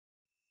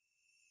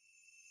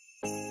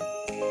With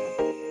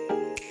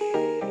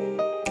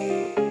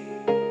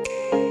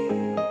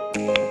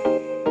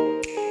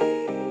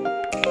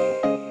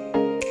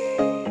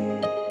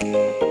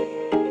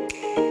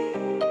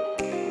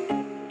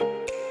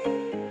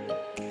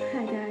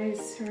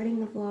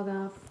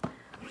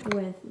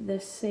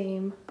this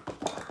same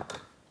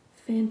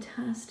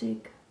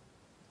fantastic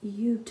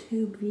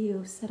YouTube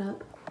view set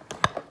up.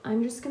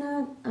 I'm just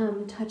gonna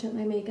touch up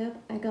my makeup.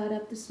 I got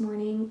up this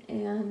morning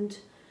and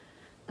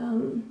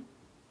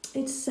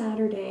it's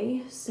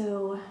Saturday,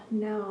 so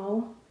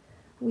now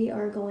we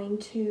are going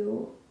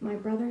to my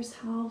brother's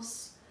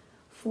house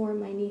for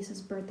my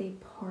niece's birthday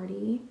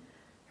party.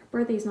 Her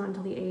birthday's not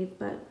until the 8th,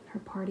 but her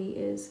party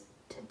is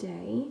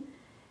today.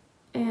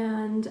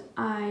 And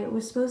I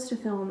was supposed to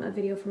film a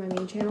video for my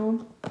main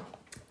channel,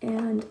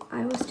 and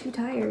I was too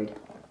tired.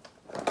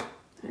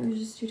 I was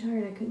just too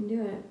tired, I couldn't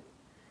do it.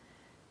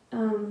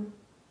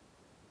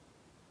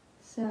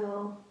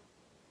 So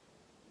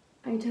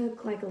I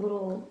took like a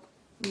little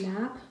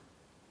nap.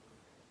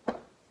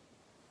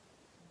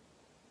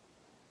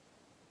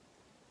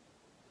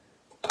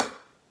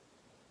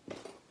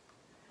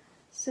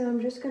 So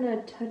I'm just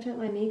gonna touch up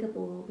my makeup a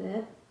little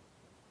bit,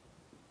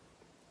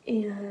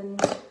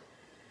 and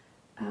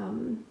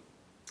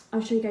I'll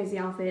show you guys the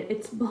outfit.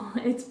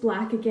 It's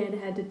black again,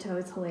 head to toe.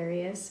 It's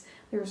hilarious.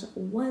 There's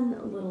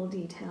one little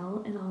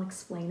detail, and I'll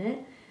explain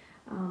it.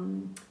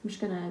 I'm just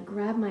gonna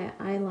grab my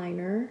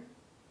eyeliner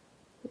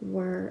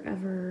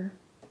wherever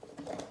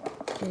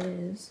it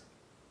is.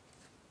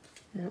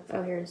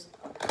 Oh, here it is.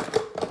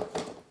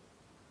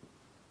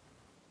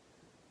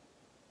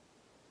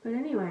 But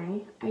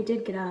anyway, I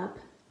did get up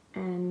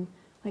and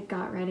like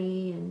got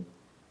ready and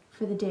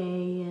for the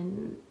day,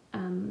 and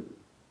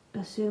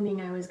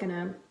assuming I was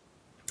gonna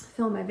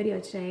film my video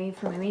today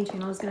for my main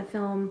channel, I was gonna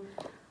film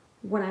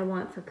what I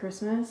want for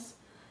Christmas,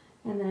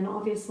 and then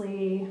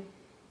obviously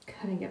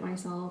couldn't get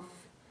myself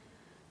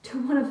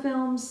to want to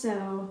film,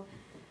 so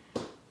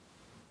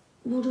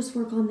we'll just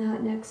work on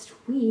that next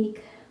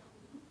week.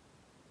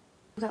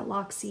 I've got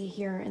Loxy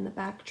here in the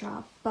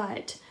backdrop,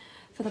 but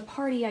for the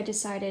party I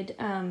decided,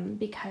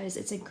 because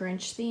it's a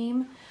Grinch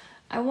theme,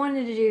 I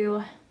wanted to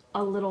do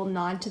a little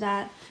nod to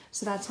that,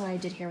 so that's what I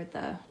did here with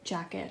the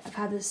jacket. I've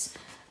had this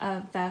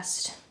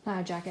vest, not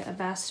a jacket, a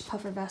vest,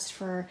 puffer vest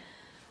for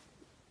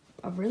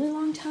a really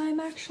long time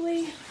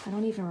actually. I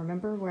don't even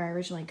remember where I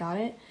originally got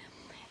it,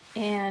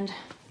 and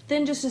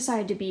then just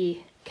decided to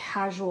be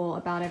casual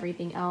about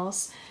everything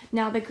else.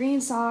 Now the green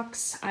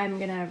socks, I'm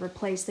gonna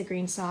replace the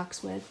green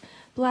socks with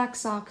black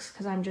socks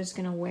because I'm just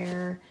gonna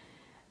wear,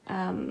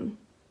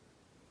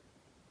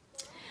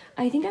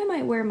 I think I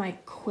might wear my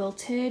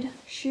quilted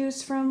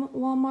shoes from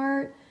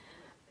Walmart.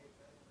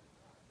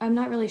 I'm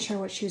not really sure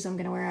what shoes I'm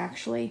gonna wear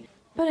actually.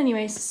 But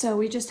anyways, so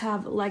we just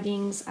have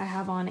leggings. I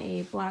have on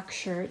a black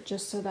shirt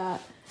just so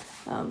that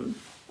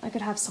I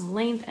could have some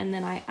length, and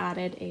then I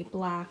added a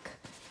black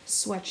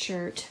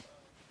sweatshirt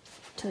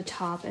to the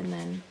top and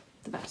then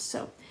the vest.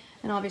 So,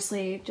 and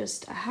obviously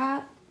just a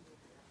hat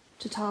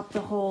to top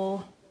the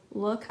whole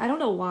look. I don't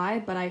know why,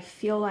 but I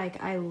feel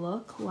like I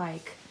look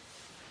like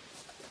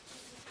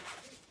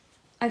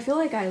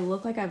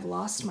I've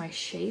lost my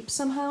shape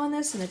somehow in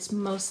this, and it's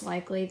most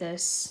likely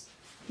this,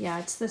 yeah,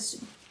 it's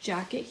this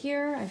jacket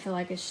here. I feel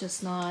like it's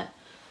just not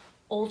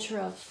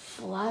ultra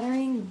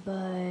flattering,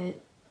 but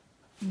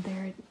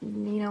there,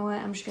 you know what,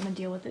 I'm just gonna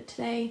deal with it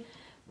today.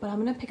 But I'm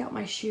gonna pick out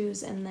my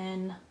shoes and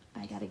then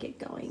I gotta get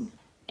going.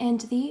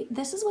 And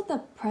this is what the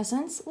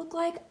presents look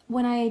like.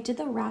 When I did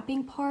the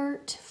wrapping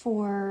part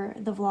for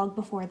the vlog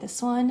before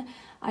this one,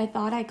 I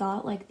thought I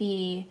got like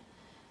the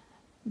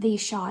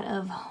shot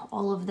of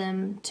all of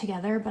them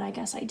together, but I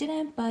guess I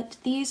didn't. But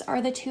these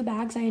are the two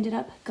bags I ended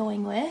up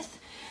going with.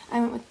 I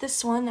went with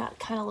this one that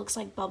kind of looks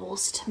like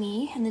bubbles to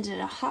me, and then did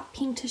a hot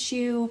pink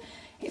tissue,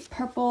 a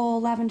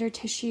purple lavender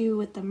tissue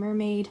with the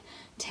mermaid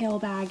tail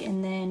bag,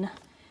 and then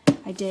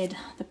I did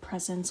the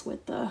presents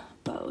with the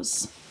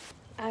bows.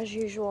 As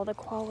usual, the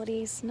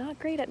quality's not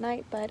great at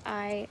night, but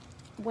I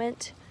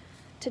went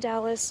to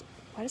Dallas.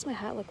 Why does my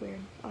hat look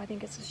weird? Oh, I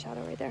think it's a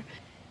shadow right there.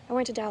 I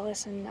went to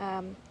Dallas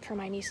and for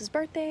my niece's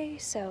birthday,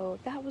 so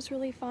that was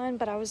really fun,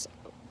 but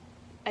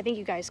I think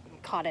you guys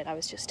caught it, I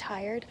was just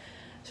tired.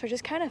 So I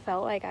just kind of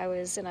felt like I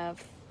was in a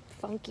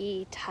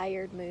funky,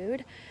 tired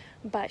mood,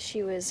 but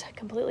she was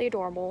completely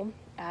adorable,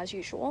 as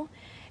usual.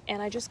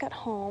 And I just got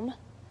home,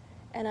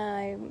 and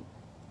I'm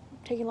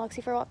taking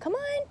Loxy for a walk. Come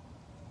on!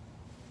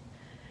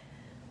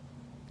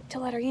 To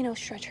let her, you know,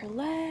 stretch her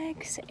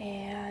legs,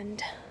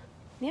 and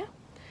yeah.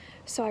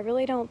 So I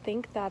really don't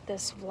think that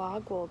this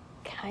vlog will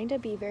kind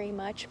of be very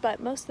much,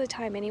 but most of the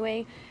time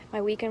anyway,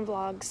 my weekend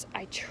vlogs,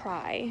 I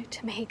try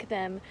to make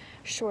them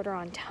shorter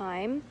on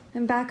time.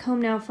 I'm back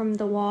home now from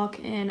the walk,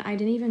 and I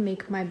didn't even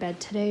make my bed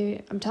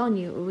today. I'm telling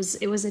you,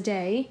 it was a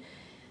day,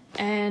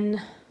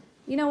 and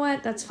you know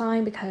what, that's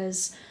fine,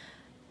 because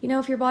you know,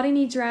 if your body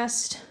needs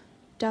rest,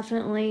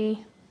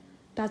 definitely,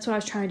 that's what I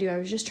was trying to do. I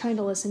was just trying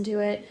to listen to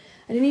it.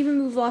 I didn't even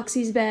move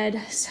Loxy's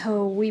bed,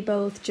 so we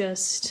both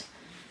just,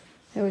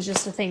 it was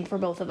just a thing for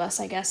both of us,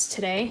 I guess,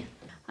 today.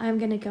 I'm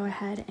gonna go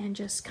ahead and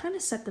just kind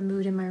of set the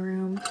mood in my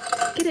room,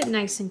 get it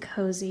nice and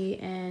cozy,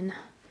 and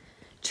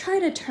try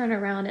to turn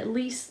around at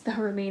least the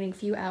remaining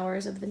few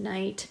hours of the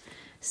night,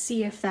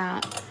 see if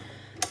that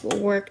will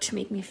work to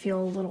make me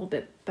feel a little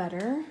bit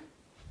better.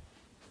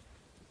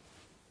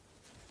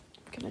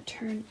 I'm gonna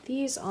turn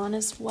these on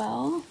as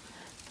well,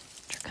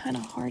 which are kind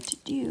of hard to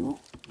do.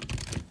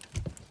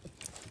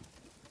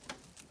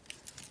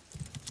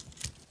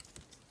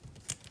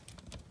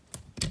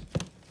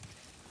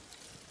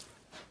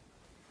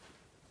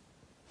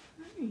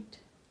 Alright,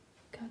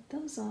 got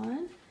those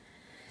on.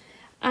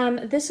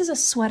 This is a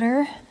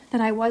sweater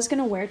that I was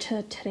gonna wear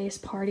to today's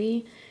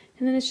party,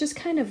 and then it's just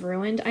kind of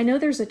ruined. I know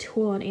there's a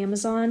tool on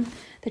Amazon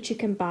that you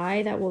can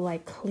buy that will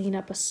like clean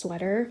up a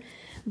sweater,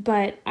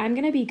 but I'm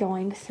gonna be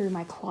going through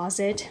my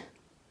closet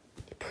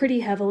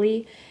pretty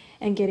heavily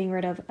and getting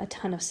rid of a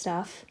ton of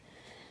stuff.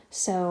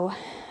 So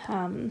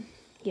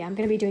yeah, I'm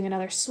gonna be doing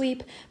another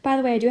sweep. By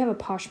the way, I do have a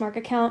Poshmark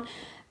account.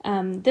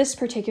 This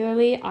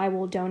particularly I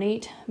will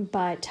donate,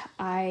 but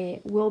I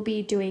will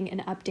be doing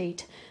an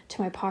update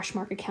to my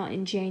Poshmark account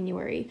in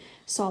January.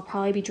 So I'll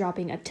probably be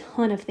dropping a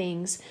ton of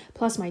things.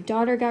 Plus my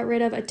daughter got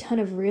rid of a ton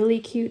of really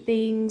cute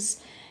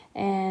things,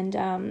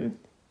 and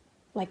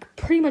like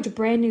pretty much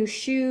brand new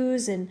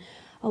shoes and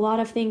a lot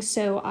of things.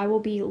 So I will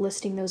be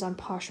listing those on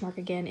Poshmark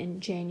again in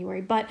January.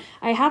 But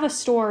I have a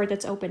store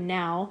that's open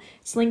now.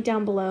 It's linked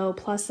down below.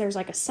 Plus there's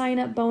like a sign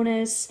up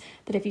bonus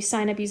that if you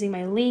sign up using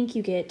my link,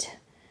 you get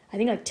I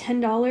think like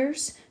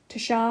 $10 to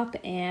shop.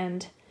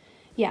 And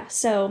yeah,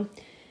 so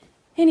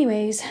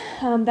anyways,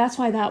 that's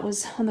why that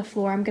was on the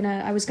floor.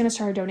 I was gonna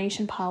start a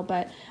donation pile,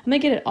 but I'm gonna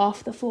get it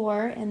off the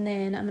floor, and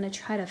then I'm gonna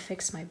try to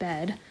fix my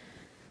bed.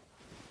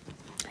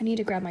 I need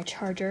to grab my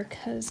charger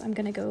because I'm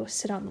gonna go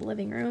sit out in the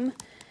living room.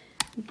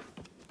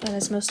 But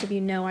as most of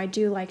you know, I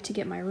do like to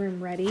get my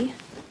room ready.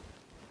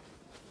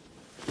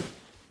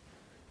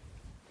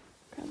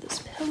 Grab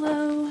this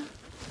pillow.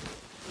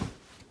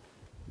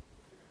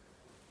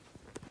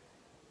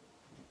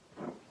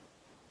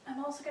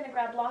 I'm also going to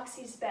grab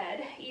Loxie's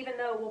bed, even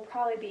though we'll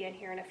probably be in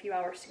here in a few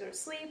hours to go to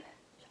sleep.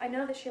 I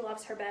know that she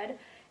loves her bed,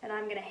 and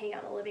I'm going to hang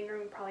out in the living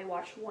room and probably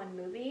watch one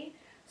movie.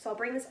 So I'll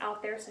bring this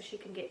out there so she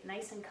can get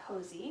nice and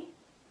cozy.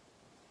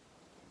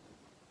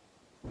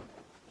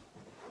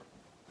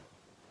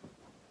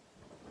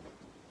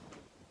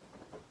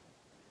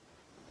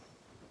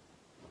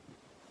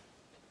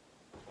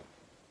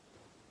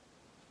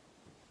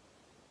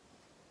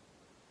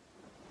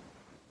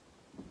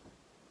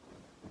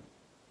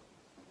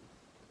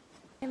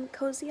 I'm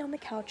cozy on the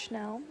couch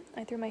now.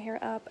 I threw my hair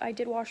up. I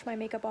did wash my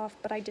makeup off,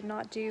 but I did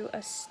not do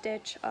a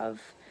stitch of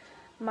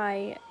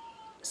my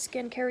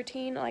skincare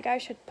routine. Like, I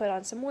should put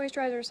on some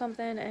moisturizer or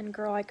something, and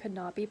girl, I could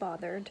not be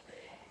bothered.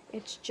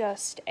 It's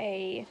just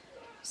a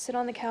sit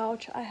on the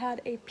couch. I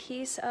had a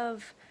piece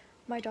of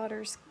my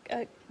daughter's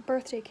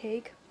birthday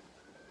cake.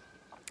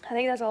 I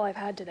think that's all I've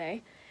had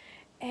today.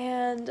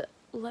 And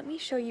let me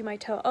show you my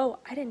toe. Oh,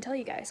 I didn't tell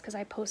you guys because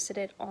I posted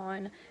it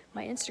on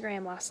my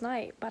Instagram last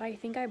night, but I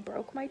think I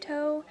broke my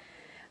toe.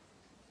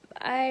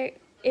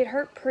 It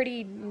hurt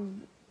pretty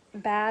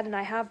bad, and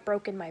I have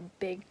broken my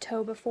big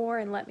toe before,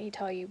 and let me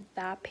tell you,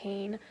 that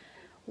pain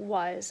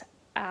was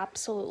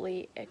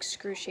absolutely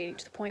excruciating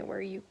to the point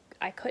where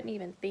I couldn't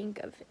even think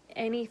of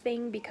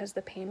anything because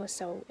the pain was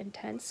so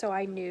intense. So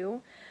I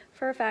knew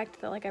for a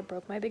fact that like I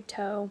broke my big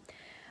toe.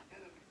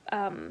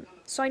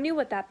 So I knew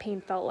what that pain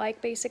felt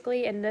like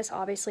basically, and this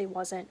obviously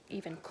wasn't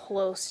even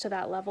close to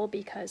that level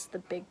because the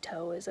big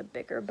toe is a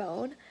bigger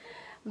bone.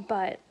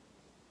 But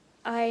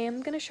I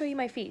am going to show you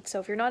my feet, so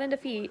if you're not into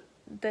feet,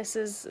 this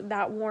is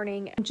that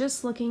warning.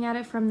 Just looking at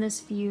it from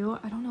this view,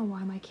 I don't know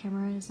why my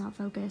camera is not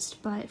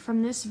focused, but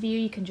from this view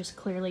you can just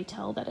clearly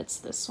tell that it's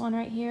this one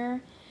right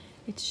here.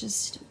 It's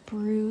just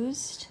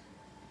bruised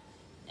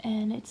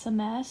and it's a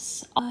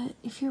mess.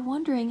 If you're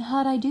wondering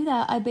how'd I do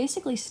that, I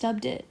basically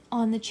stubbed it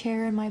on the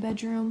chair in my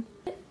bedroom.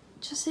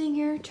 Just sitting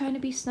here trying to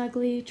be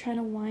snuggly, trying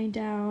to wind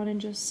down, and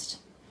just,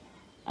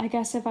 I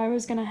guess if I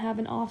was gonna have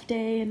an off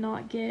day and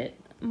not get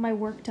my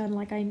work done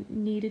like I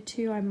needed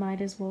to, I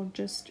might as well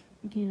just,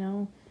 you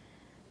know,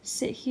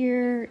 sit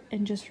here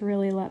and just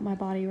really let my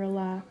body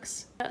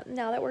relax.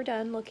 Now that we're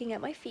done looking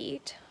at my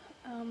feet,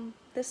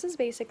 this is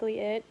basically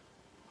it.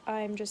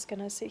 I'm just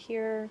gonna sit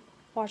here,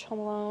 watch Home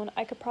Alone.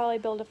 I could probably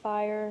build a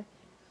fire,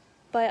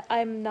 but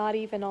I'm not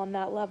even on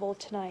that level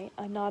tonight.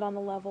 I'm not on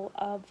the level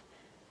of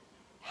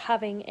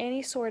having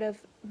any sort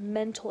of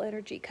mental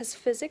energy, because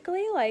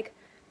physically, like,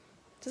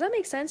 does that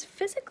make sense?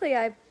 Physically,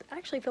 I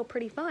actually feel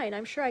pretty fine.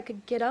 I'm sure I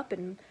could get up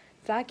and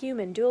vacuum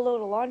and do a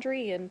load of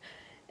laundry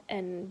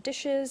and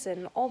dishes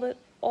and all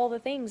the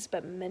things,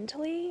 but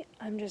mentally,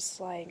 I'm just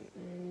like,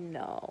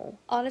 no.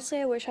 Honestly,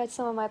 I wish I had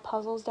some of my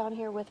puzzles down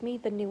here with me.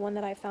 The new one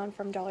that I found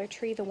from Dollar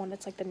Tree, the one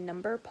that's like the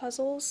number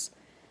puzzles.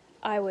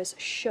 I was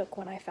shook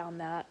when I found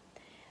that.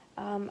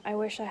 I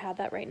wish I had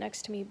that right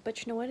next to me,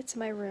 but you know what? It's in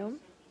my room.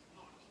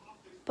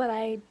 But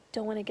I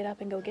don't want to get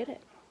up and go get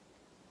it.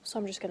 So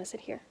I'm just gonna sit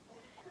here.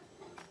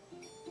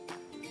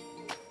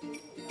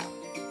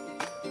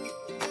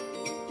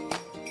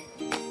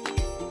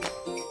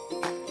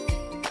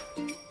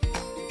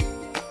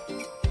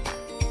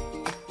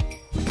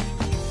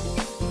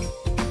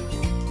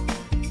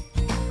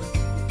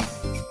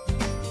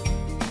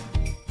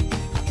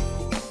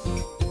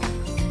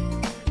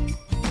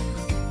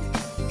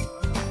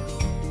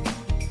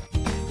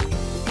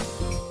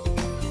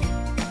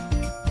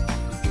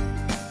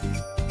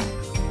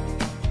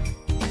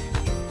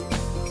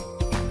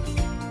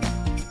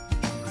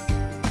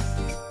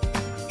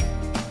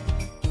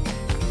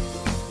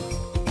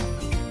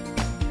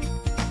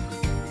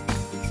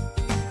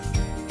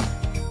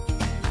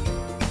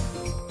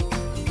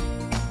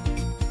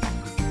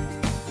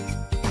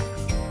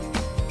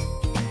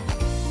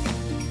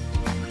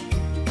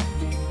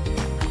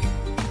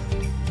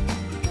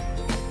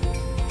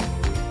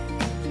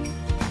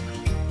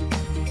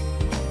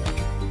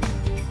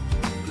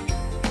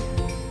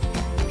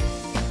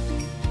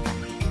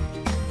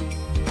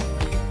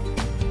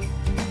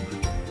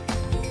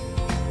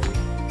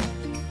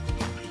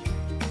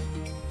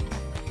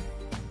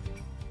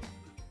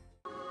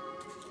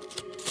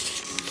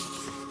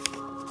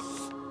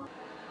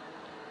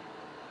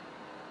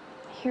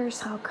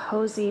 here's how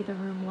cozy the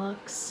room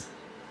looks.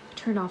 I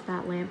turned off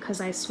that lamp because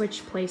I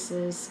switched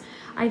places.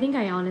 I think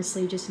I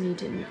honestly just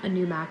need a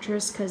new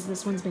mattress because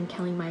this one's been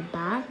killing my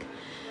back.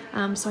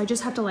 So I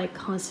just have to like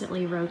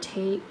constantly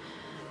rotate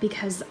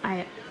because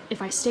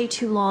if I stay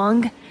too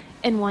long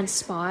in one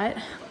spot,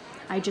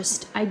 I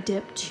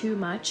dip too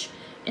much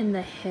in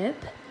the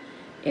hip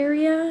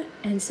area,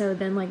 and so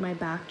then like my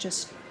back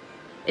just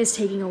is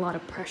taking a lot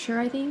of pressure,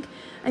 I think.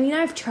 I mean,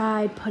 I've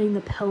tried putting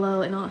the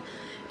pillow and all,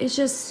 it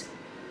just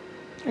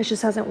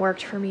hasn't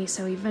worked for me.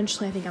 So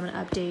eventually I think I'm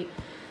gonna update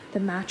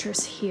the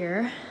mattress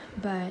here,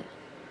 but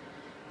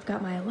I've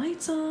got my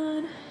lights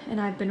on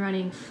and I've been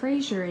running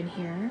Fraser in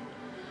here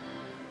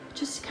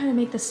just to kind of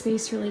make the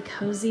space really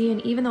cozy. And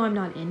even though I'm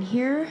not in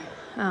here,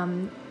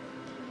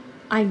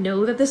 I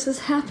know that this is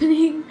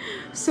happening,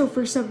 so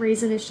for some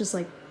reason it's just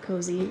like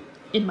cozy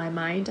in my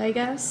mind, I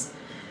guess.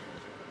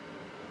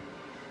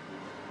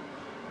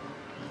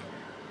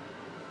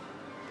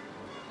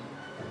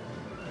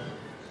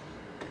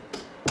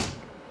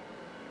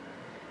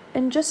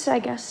 And just, I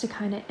guess, to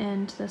kind of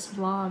end this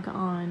vlog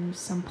on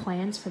some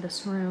plans for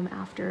this room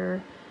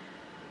after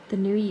the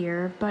new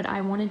year, but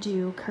I want to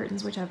do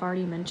curtains, which I've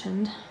already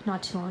mentioned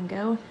not too long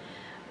ago.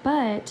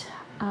 But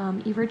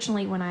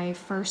originally when I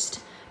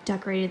first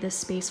decorated this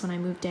space when I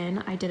moved in,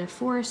 I did a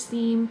forest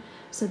theme.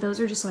 So those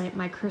are just like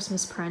my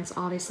Christmas prints,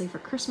 obviously for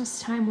Christmas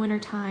time, winter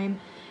time.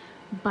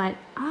 But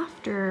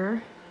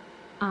after,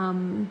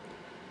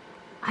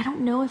 I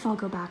don't know if I'll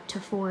go back to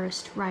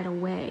forest right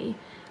away.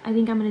 I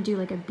think I'm gonna do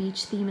like a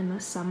beach theme in the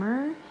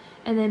summer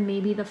and then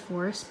maybe the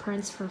forest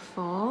prints for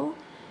fall.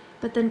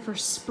 But then for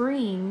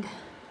spring,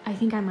 I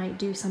think I might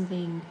do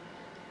something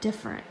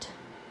different.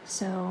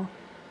 So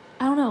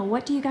I don't know,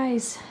 what do you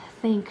guys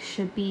think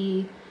should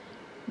be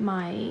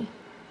my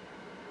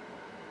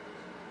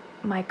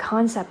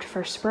concept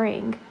for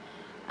spring?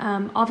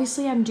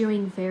 Obviously I'm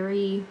doing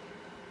very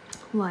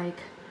like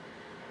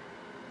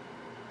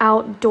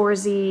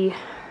outdoorsy,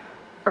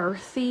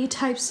 earthy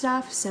type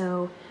stuff.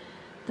 So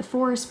the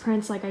forest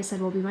prints, like I said,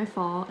 will be my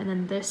fall, and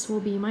then this will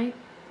be my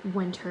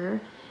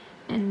winter.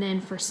 And then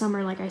for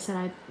summer, like I said,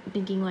 I'm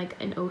thinking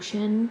like an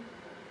ocean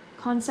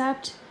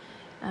concept.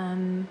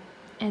 And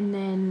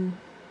then,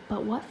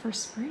 but what for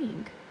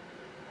spring?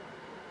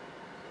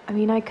 I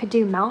mean, I could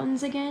do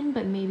mountains again,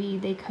 but maybe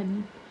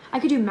I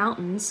could do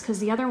mountains because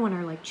the other one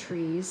are like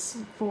trees,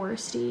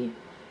 foresty.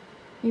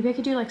 Maybe I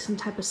could do like some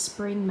type of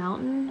spring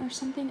mountain or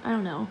something. I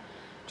don't know.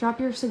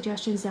 Drop your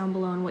suggestions down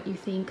below on what you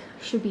think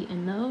should be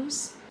in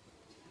those.